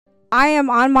I am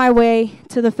on my way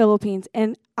to the Philippines,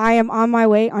 and I am on my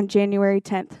way on January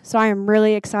 10th. So I am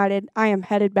really excited. I am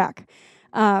headed back.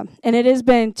 And it has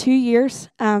been 2 years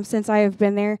since I have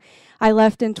been there. I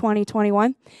left in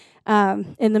 2021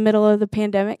 in the middle of the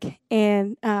pandemic,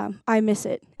 and I miss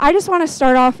it. I just want to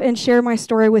start off and share my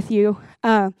story with you.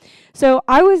 So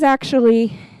I was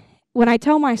actually, when I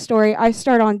tell my story, I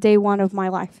start on day 1 of my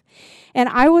life. And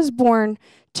I was born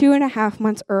 2.5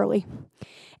 months early.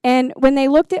 And when they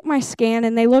looked at my scan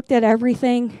and they looked at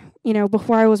everything,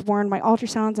 before I was born, my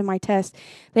ultrasounds and my tests,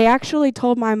 they actually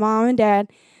told my mom and dad,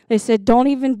 they said, don't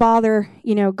even bother,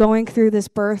 going through this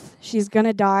birth. She's going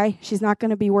to die. She's not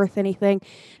going to be worth anything.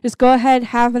 Just go ahead,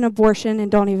 have an abortion,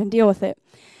 and don't even deal with it.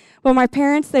 Well, my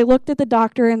parents, they looked at the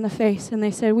doctor in the face, and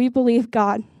they said, we believe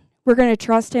God. We're going to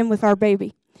trust him with our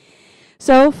baby.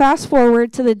 So fast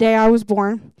forward to the day I was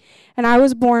born, and I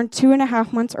was born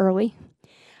 2.5 months early.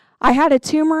 I had a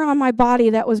tumor on my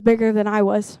body that was bigger than I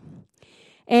was,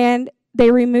 and they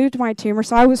removed my tumor.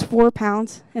 So I was 4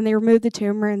 pounds, and they removed the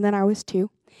tumor, and then I was 2.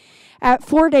 At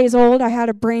 4 days old, I had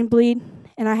a brain bleed,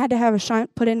 and I had to have a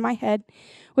shunt put in my head,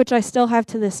 which I still have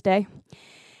to this day.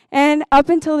 And up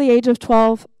until the age of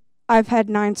 12, I've had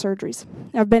 9 surgeries.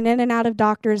 I've been in and out of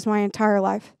doctors my entire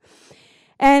life.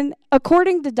 And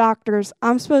according to doctors,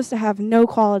 I'm supposed to have no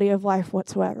quality of life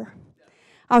whatsoever.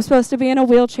 I'm supposed to be in a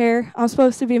wheelchair. I'm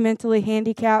supposed to be mentally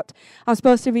handicapped. I'm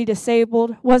supposed to be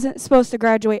disabled. Wasn't supposed to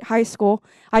graduate high school.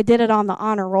 I did it on the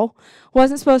honor roll.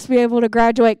 Wasn't supposed to be able to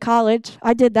graduate college.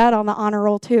 I did that on the honor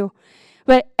roll too.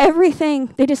 But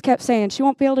everything, they just kept saying, she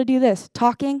won't be able to do this.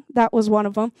 Talking, that was one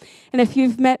of them. And if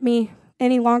you've met me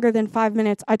any longer than 5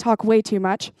 minutes, I talk way too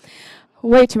much.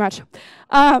 Way too much.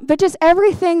 But just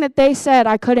everything that they said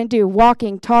I couldn't do,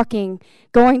 walking, talking,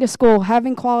 going to school,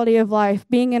 having quality of life,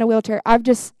 being in a wheelchair, I've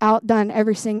just outdone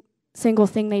every single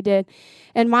thing they did.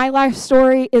 And my life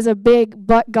story is a big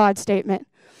but God statement.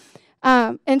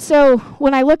 And so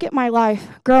when I look at my life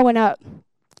growing up,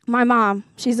 my mom,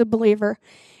 she's a believer,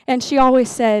 and she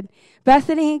always said,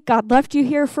 Bethany, God left you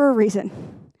here for a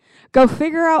reason. Go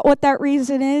figure out what that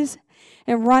reason is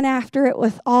and run after it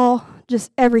with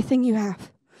just everything you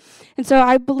have. And so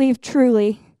I believe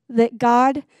truly that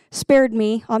God spared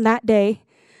me on that day,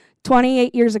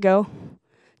 28 years ago,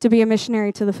 to be a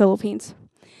missionary to the Philippines.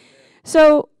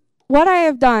 So what I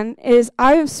have done is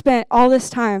I have spent all this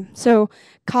time. So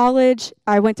college,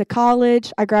 I went to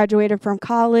college, I graduated from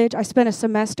college, I spent a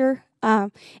semester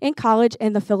in college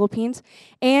in the Philippines,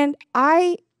 and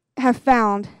I have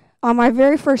found on my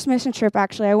very first mission trip,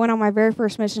 actually, I went on my very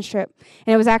first mission trip,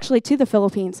 and it was actually to the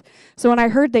Philippines. So when I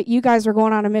heard that you guys were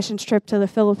going on a mission trip to the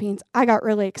Philippines, I got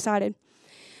really excited.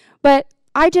 But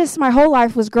my whole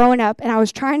life was growing up, and I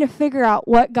was trying to figure out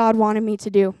what God wanted me to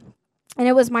do. And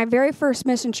it was my very first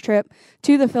mission trip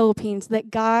to the Philippines that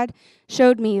God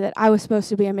showed me that I was supposed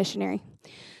to be a missionary.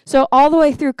 So all the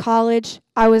way through college,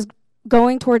 I was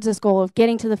going towards this goal of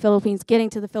getting to the Philippines, getting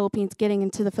to the Philippines, getting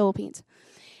into the Philippines.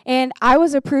 And I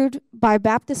was approved by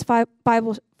Baptist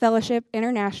Bible Fellowship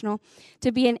International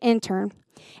to be an intern.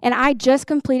 And I just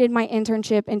completed my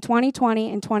internship in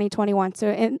 2020 and 2021, so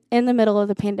in the middle of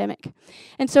the pandemic.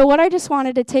 And so what I just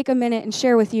wanted to take a minute and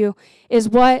share with you is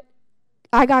what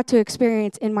I got to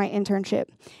experience in my internship.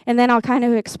 And then I'll kind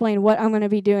of explain what I'm going to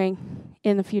be doing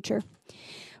in the future.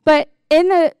 But in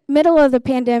the middle of the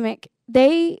pandemic,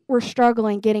 they were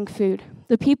struggling getting food.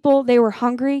 The people, they were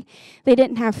hungry. They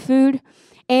didn't have food.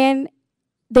 And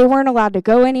they weren't allowed to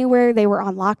go anywhere. They were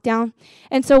on lockdown.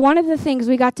 And so one of the things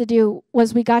we got to do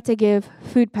was we got to give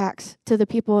food packs to the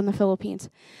people in the Philippines.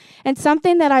 And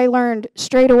something that I learned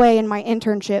straight away in my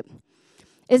internship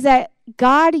is that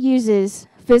God uses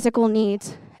physical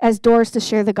needs as doors to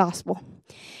share the gospel.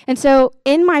 And so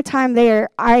in my time there,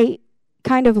 I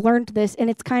kind of learned this, and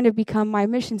it's kind of become my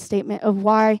mission statement of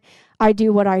why I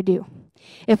do what I do.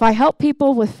 If I help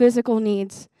people with physical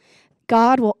needs,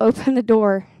 God will open the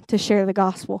door to share the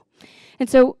gospel. And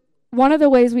so one of the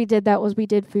ways we did that was we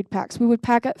did food packs. We would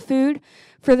pack up food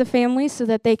for the families so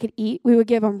that they could eat. We would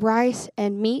give them rice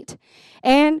and meat.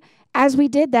 And as we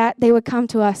did that, they would come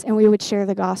to us and we would share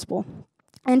the gospel.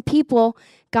 And people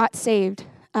got saved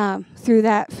through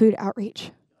that food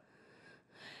outreach.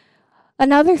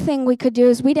 Another thing we could do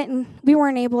is we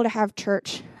weren't able to have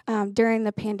church during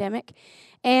the pandemic.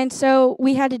 And so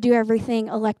we had to do everything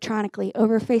electronically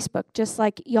over Facebook, just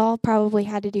like y'all probably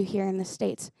had to do here in the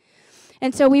States.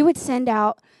 And so we would send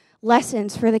out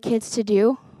lessons for the kids to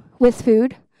do with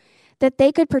food that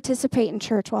they could participate in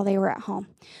church while they were at home.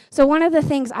 So one of the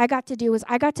things I got to do was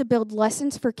I got to build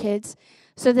lessons for kids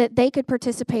so that they could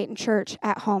participate in church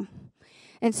at home.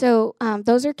 And so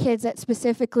those are kids that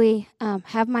specifically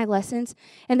have my lessons,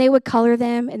 and they would color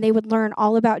them, and they would learn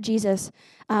all about Jesus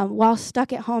while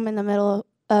stuck at home in the middle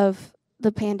of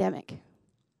the pandemic.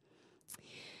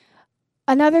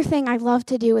 Another thing I love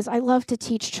to do is I love to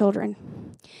teach children.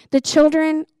 The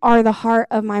children are the heart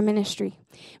of my ministry,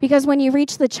 because when you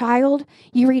reach the child,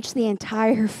 you reach the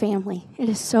entire family. It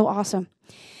is so awesome.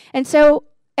 And so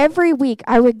every week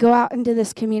I would go out into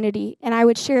this community, and I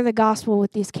would share the gospel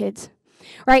with these kids.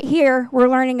 Right here, we're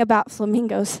learning about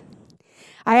flamingos.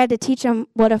 I had to teach them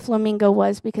what a flamingo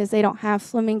was because they don't have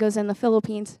flamingos in the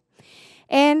Philippines.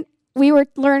 And we were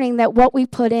learning that what we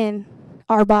put in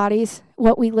our bodies,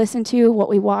 what we listen to, what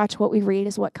we watch, what we read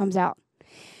is what comes out.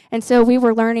 And so we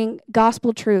were learning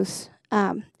gospel truths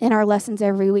in our lessons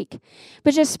every week.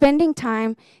 But just spending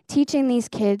time teaching these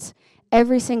kids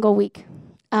every single week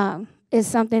is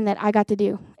something that I got to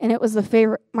do. And it was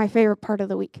my favorite part of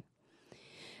the week.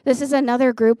 This is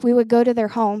another group. We would go to their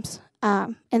homes,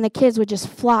 and the kids would just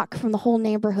flock from the whole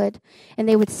neighborhood, and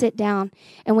they would sit down,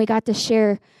 and we got to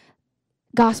share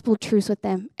gospel truths with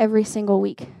them every single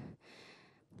week.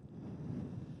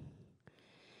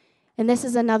 And this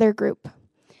is another group.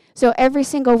 So every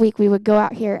single week we would go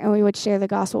out here and we would share the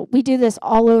gospel. We do this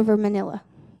all over Manila.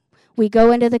 We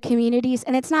go into the communities,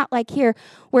 and it's not like here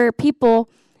where people,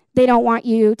 they don't want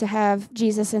you to have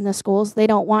Jesus in the schools. They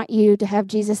don't want you to have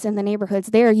Jesus in the neighborhoods.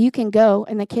 There you can go,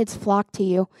 and the kids flock to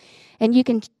you, and you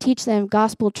can teach them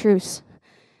gospel truths,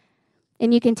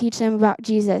 and you can teach them about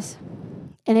Jesus,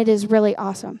 and it is really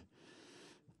awesome.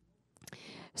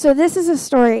 So this is a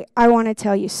story I want to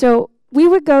tell you. So we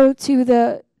would go to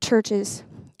the churches,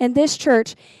 and this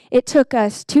church, it took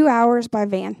us 2 hours by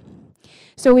van.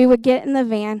 So we would get in the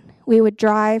van, we would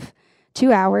drive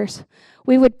 2 hours,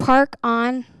 we would park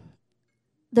on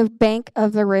the bank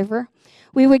of the river.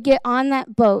 We would get on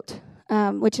that boat,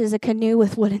 which is a canoe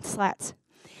with wooden slats.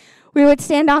 We would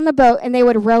stand on the boat, and they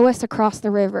would row us across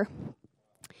the river.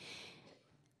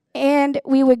 And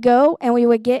we would go, and we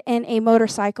would get in a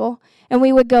motorcycle, and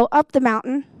we would go up the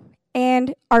mountain,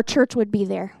 and our church would be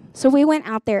there. So we went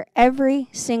out there every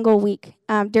single week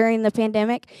during the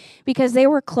pandemic because they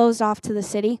were closed off to the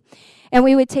city. And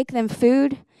we would take them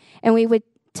food, and we would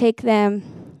take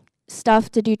them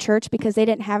stuff to do church because they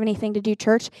didn't have anything to do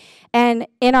church. And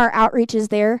in our outreaches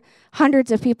there,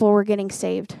 hundreds of people were getting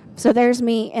saved. So there's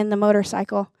me in the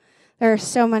motorcycle. There are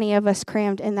so many of us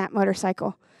crammed in that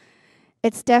motorcycle.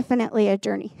 It's definitely a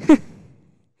journey.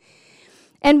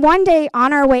 And one day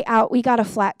on our way out, we got a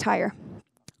flat tire.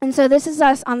 And so this is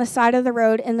us on the side of the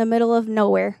road in the middle of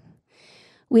nowhere.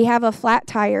 We have a flat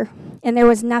tire, and there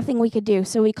was nothing we could do,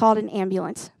 so we called an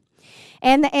ambulance.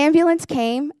 And the ambulance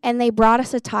came, and they brought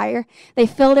us a tire. They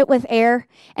filled it with air,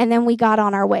 and then we got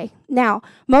on our way. Now,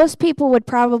 most people would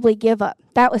probably give up.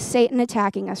 That was Satan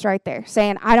attacking us right there,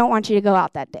 saying, I don't want you to go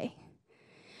out that day.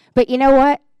 But you know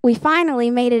what? We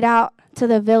finally made it out to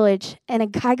the village, and a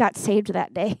guy got saved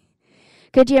that day.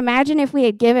 Could you imagine if we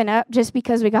had given up just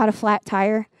because we got a flat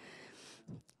tire?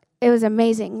 It was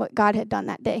amazing what God had done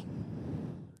that day.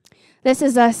 This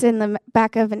is us in the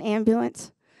back of an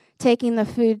ambulance, taking the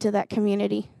food to that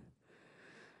community.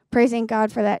 Praising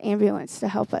God for that ambulance to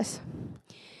help us.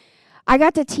 I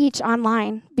got to teach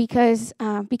online because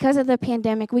of the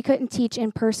pandemic. We couldn't teach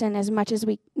in person as much as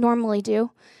we normally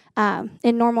do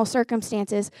in normal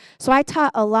circumstances. So I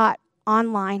taught a lot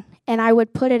online, and I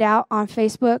would put it out on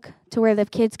Facebook to where the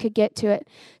kids could get to it.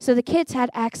 So the kids had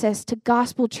access to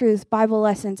gospel truth Bible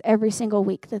lessons every single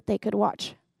week that they could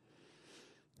watch.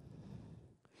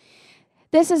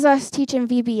 This is us teaching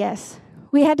VBS.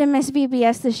 We had to miss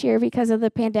VBS this year because of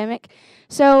the pandemic.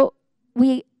 So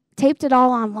we taped it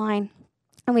all online,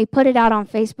 and we put it out on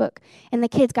Facebook, and the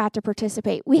kids got to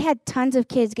participate. We had tons of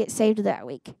kids get saved that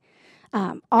week,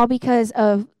 all because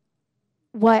of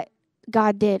what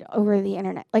God did over the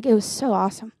internet. Like, it was so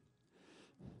awesome.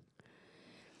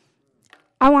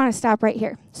 I want to stop right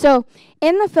here. So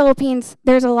in the Philippines,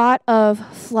 there's a lot of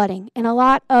flooding and a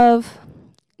lot of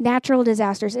natural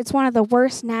disasters. It's one of the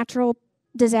worst natural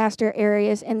disaster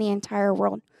areas in the entire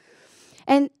world.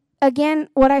 And again,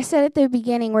 what I said at the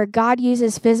beginning, where God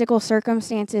uses physical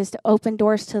circumstances to open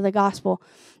doors to the gospel,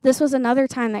 this was another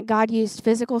time that God used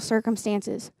physical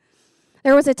circumstances.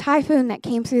 There was a typhoon that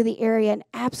came through the area and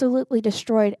absolutely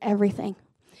destroyed everything.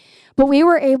 But we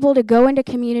were able to go into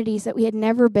communities that we had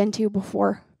never been to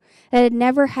before, that had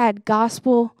never had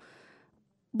gospel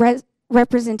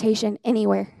representation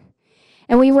anywhere.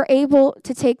 And we were able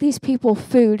to take these people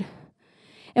food,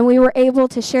 and we were able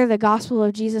to share the gospel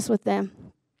of Jesus with them.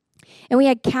 And we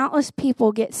had countless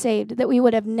people get saved that we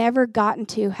would have never gotten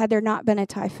to had there not been a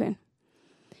typhoon.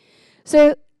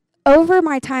 So Over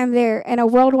my time there in a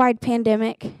worldwide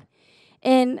pandemic,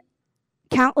 in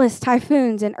countless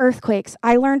typhoons and earthquakes,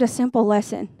 I learned a simple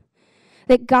lesson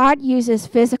that God uses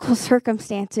physical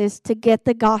circumstances to get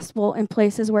the gospel in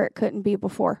places where it couldn't be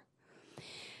before.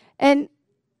 And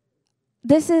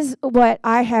this is what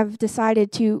I have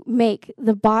decided to make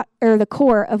the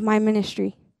core of my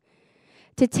ministry,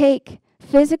 to take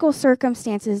physical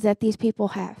circumstances that these people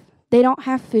have. They don't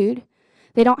have food.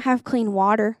 They don't have clean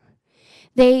water.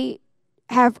 They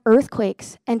have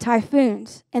earthquakes and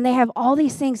typhoons, and they have all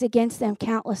these things against them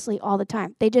countlessly all the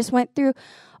time. They just went through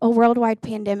a worldwide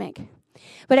pandemic.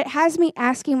 But it has me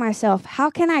asking myself, how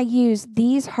can I use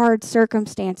these hard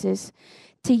circumstances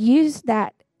to use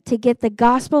that to get the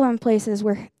gospel in places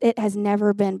where it has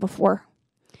never been before?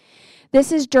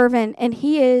 This is Jervin, and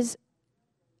he is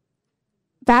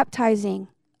baptizing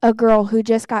a girl who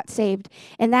just got saved,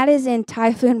 and that is in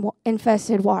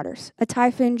typhoon-infested waters. A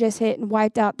typhoon just hit and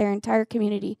wiped out their entire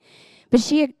community. But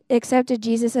she accepted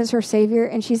Jesus as her Savior,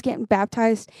 and she's getting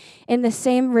baptized in the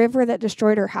same river that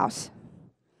destroyed her house.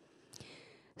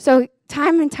 So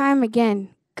time and time again,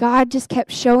 God just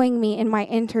kept showing me in my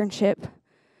internship,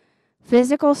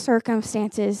 physical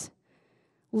circumstances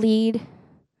lead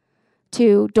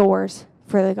to doors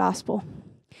for the gospel.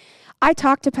 I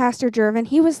talked to Pastor Jervin.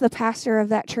 He was the pastor of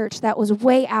that church that was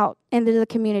way out into the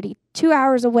community, 2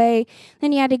 hours away.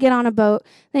 Then you had to get on a boat.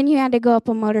 Then you had to go up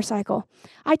a motorcycle.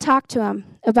 I talked to him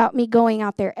about me going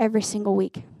out there every single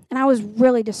week, and I was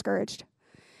really discouraged.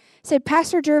 I said,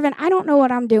 Pastor Jervin, I don't know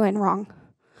what I'm doing wrong.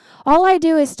 All I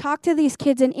do is talk to these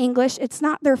kids in English. It's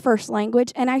not their first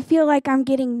language, and I feel like I'm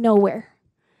getting nowhere.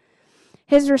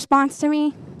 His response to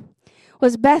me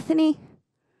was, Bethany,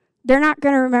 they're not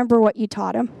going to remember what you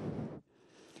taught them.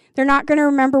 They're not going to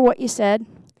remember what you said.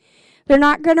 They're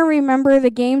not going to remember the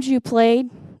games you played,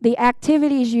 the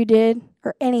activities you did,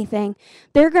 or anything.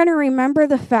 They're going to remember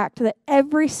the fact that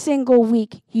every single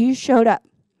week you showed up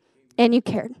and you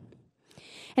cared.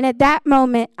 And at that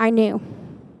moment, I knew.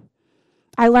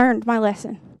 I learned my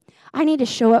lesson. I need to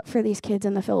show up for these kids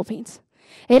in the Philippines.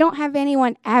 They don't have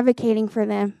anyone advocating for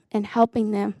them and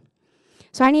helping them.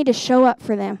 So I need to show up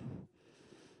for them.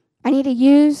 I need to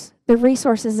use the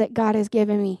resources that God has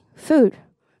given me, food,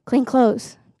 clean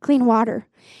clothes, clean water,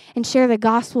 and share the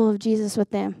gospel of Jesus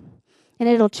with them, and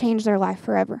it'll change their life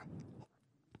forever.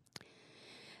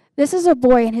 This is a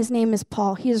boy, and his name is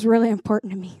Paul. He is really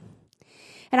important to me.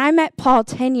 And I met Paul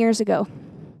 10 years ago.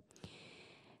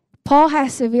 Paul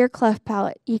has severe cleft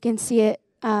palate. You can see it.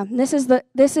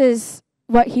 This is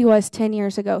what he was 10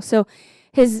 years ago. So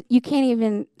you can't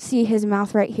even see his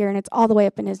mouth right here, and it's all the way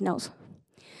up in his nose.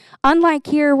 Unlike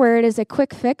here where it is a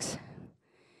quick fix,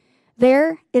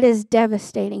 there it is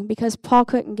devastating because Paul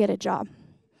couldn't get a job.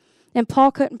 And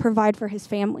Paul couldn't provide for his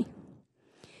family.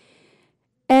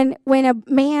 And when a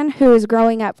man who is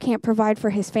growing up can't provide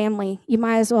for his family, you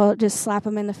might as well just slap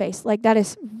him in the face. Like, that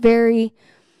is very,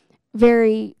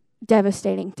 very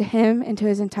devastating to him and to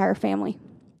his entire family.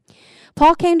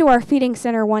 Paul came to our feeding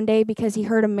center one day because he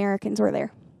heard Americans were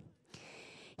there.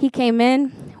 He came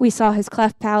in, we saw his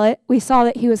cleft palate, we saw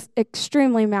that he was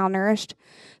extremely malnourished,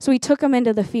 so we took him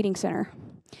into the feeding center.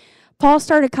 Paul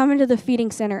started coming to the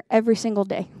feeding center every single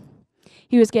day.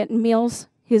 He was getting meals,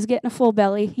 he was getting a full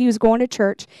belly, he was going to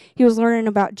church, he was learning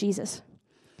about Jesus.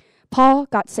 Paul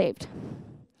got saved.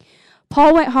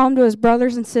 Paul went home to his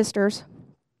brothers and sisters,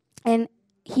 and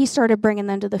he started bringing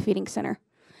them to the feeding center.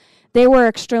 They were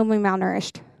extremely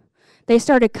malnourished. They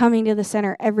started coming to the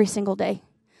center every single day,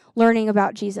 learning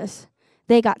about Jesus.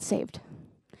 They got saved.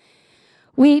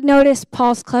 We noticed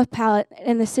Paul's cleft palate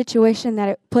and the situation that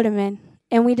it put him in,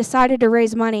 and we decided to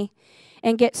raise money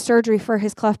and get surgery for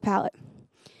his cleft palate.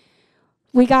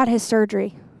 We got his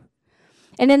surgery.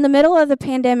 And in the middle of the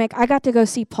pandemic, I got to go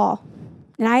see Paul,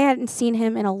 and I hadn't seen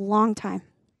him in a long time.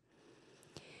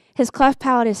 His cleft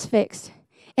palate is fixed.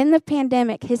 In the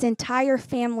pandemic, his entire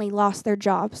family lost their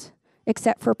jobs,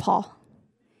 except for Paul.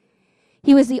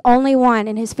 He was the only one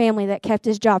in his family that kept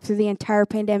his job through the entire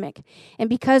pandemic. And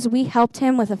because we helped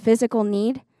him with a physical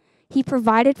need, he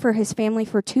provided for his family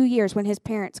for 2 years when his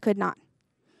parents could not.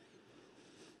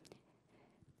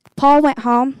 Paul went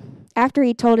home after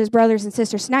he told his brothers and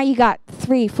sisters, now you got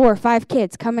 3, 4, 5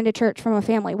 kids coming to church from a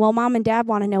family. Well, mom and dad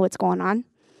want to know what's going on.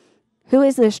 Who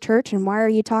is this church and why are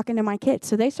you talking to my kids?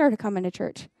 So they started coming to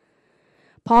church.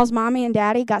 Paul's mommy and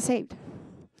daddy got saved.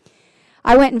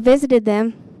 I went and visited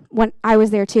them when I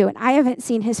was there too, and I haven't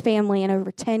seen his family in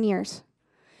over 10 years.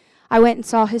 I went and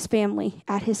saw his family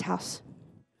at his house.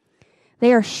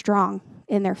 They are strong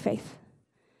in their faith.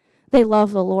 They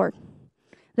love the Lord.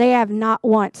 They have not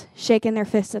once shaken their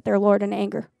fists at their Lord in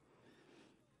anger.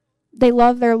 They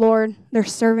love their Lord. They're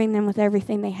serving them with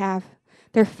everything they have.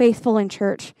 They're faithful in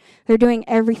church. They're doing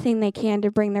everything they can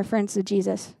to bring their friends to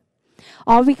Jesus.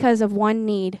 All because of one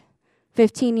need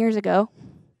 15 years ago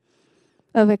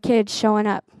of a kid showing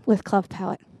up with cleft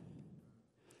palate.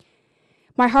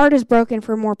 My heart is broken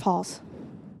for more Pauls.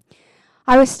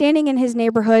 I was standing in his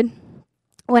neighborhood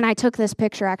when I took this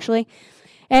picture, actually,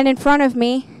 and in front of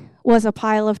me was a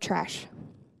pile of trash.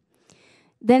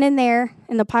 Then in there,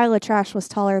 and the pile of trash was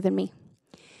taller than me.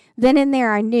 Then in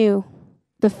there, I knew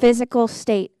the physical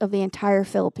state of the entire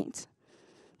Philippines.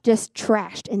 Just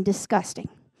trashed and disgusting.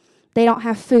 They don't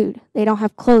have food. They don't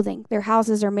have clothing. Their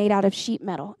houses are made out of sheet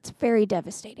metal. It's very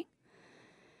devastating.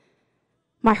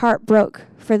 My heart broke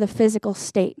for the physical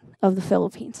state of the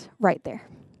Philippines right there.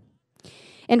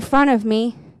 In front of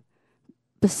me,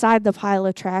 beside the pile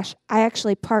of trash, I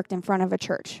actually parked in front of a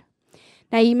church.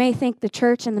 Now, you may think the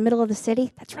church in the middle of the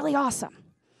city, that's really awesome.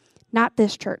 Not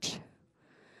this church.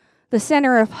 The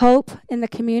center of hope in the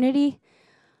community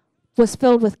was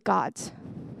filled with gods.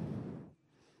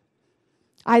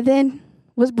 I then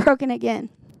was broken again.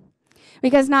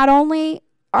 Because not only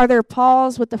are there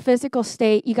Pauls with the physical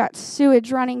state, you got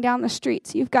sewage running down the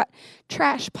streets. You've got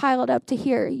trash piled up to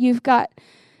here. You've got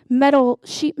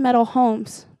sheet metal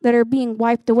homes that are being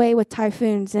wiped away with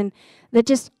typhoons and that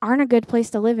just aren't a good place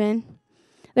to live in.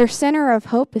 Their center of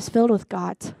hope is filled with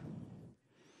gods.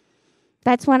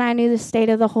 That's when I knew the state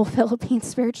of the whole Philippines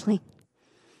spiritually.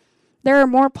 There are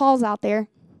more Pauls out there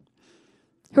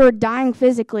who are dying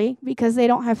physically because they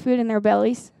don't have food in their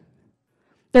bellies.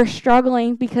 They're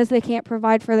struggling because they can't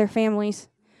provide for their families.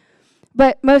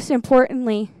 But most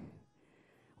importantly,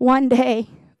 one day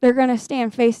they're going to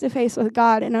stand face to face with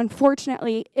God. And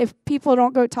unfortunately, if people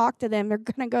don't go talk to them, they're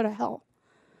going to go to hell.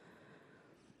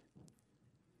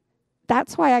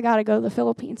 That's why I got to go to the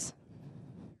Philippines.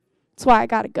 That's why I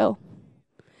got to go.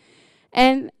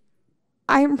 And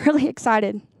I'm really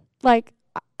excited. Like,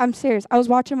 I'm serious. I was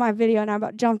watching my video and I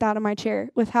about jumped out of my chair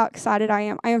with how excited I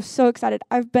am. I am so excited.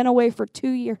 I've been away for 2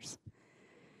 years.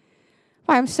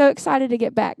 I'm so excited to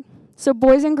get back. So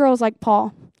boys and girls like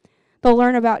Paul, they'll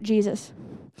learn about Jesus.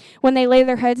 When they lay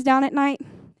their heads down at night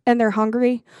and they're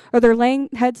hungry, or they're laying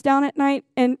heads down at night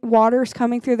and water's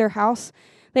coming through their house,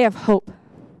 they have hope.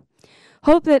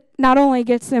 Hope that not only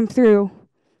gets them through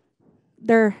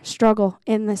their struggle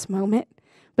in this moment,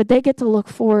 but they get to look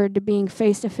forward to being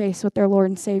face-to-face with their Lord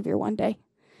and Savior one day.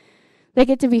 They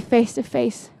get to be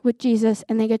face-to-face with Jesus,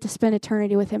 and they get to spend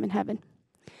eternity with him in heaven.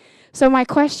 So my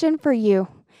question for you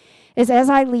is, as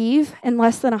I leave in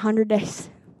less than 100 days,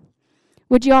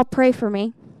 would you all pray for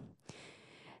me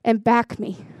and back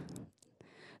me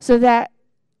so that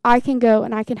I can go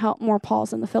and I can help more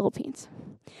Pauls in the Philippines?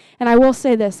 And I will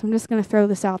say this, I'm just going to throw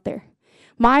this out there.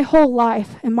 My whole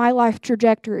life and my life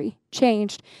trajectory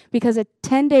changed because a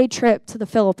 10-day trip to the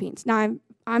Philippines. Now,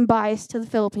 I'm biased to the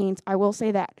Philippines, I will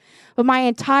say that. But my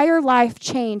entire life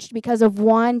changed because of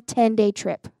one 10-day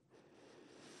trip.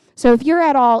 So if you're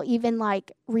at all even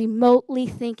like remotely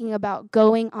thinking about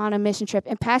going on a mission trip,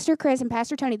 and Pastor Chris and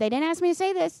Pastor Tony, they didn't ask me to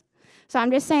say this, so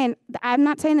I'm just saying, I'm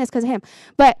not saying this because of him,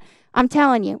 but I'm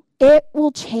telling you, it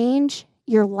will change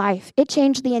your life. It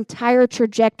changed the entire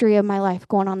trajectory of my life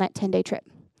going on that 10-day trip.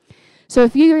 So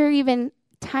if you're even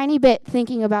tiny bit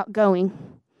thinking about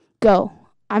going, go.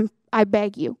 I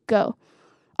beg you, go.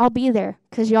 I'll be there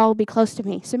because y'all will be close to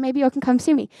me. So maybe y'all can come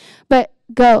see me. But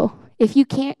go. If you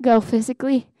can't go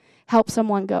physically, help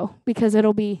someone go because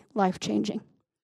it'll be life-changing.